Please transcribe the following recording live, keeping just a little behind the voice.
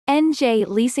NJ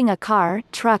Leasing a car,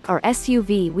 truck or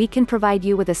SUV. We can provide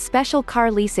you with a special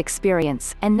car lease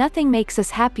experience, and nothing makes us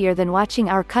happier than watching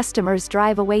our customers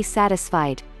drive away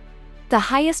satisfied. The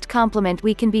highest compliment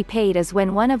we can be paid is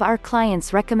when one of our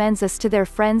clients recommends us to their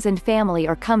friends and family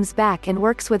or comes back and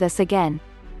works with us again.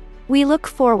 We look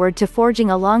forward to forging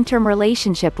a long-term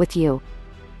relationship with you.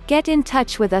 Get in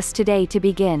touch with us today to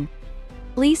begin.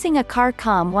 Leasing A Car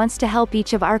Com wants to help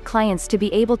each of our clients to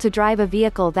be able to drive a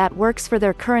vehicle that works for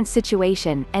their current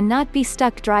situation, and not be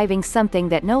stuck driving something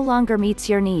that no longer meets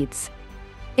your needs.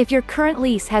 If your current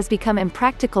lease has become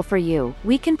impractical for you,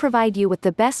 we can provide you with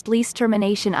the best lease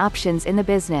termination options in the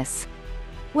business.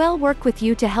 We'll work with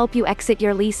you to help you exit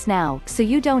your lease now, so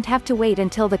you don't have to wait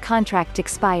until the contract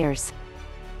expires.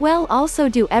 We'll also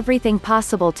do everything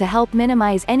possible to help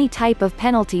minimize any type of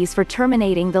penalties for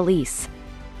terminating the lease.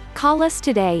 Call us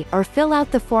today, or fill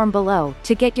out the form below,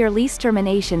 to get your lease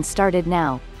termination started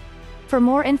now. For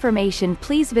more information,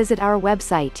 please visit our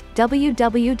website,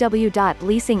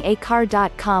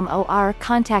 www.leasingacar.com, or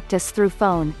contact us through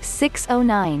phone,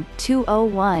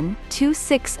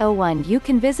 609-201-2601. You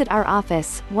can visit our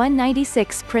office,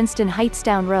 196 Princeton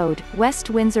Hightstown Rd, West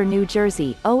Windsor, New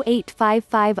Jersey,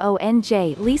 08550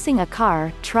 NJ. Leasing a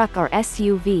car, truck or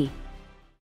SUV.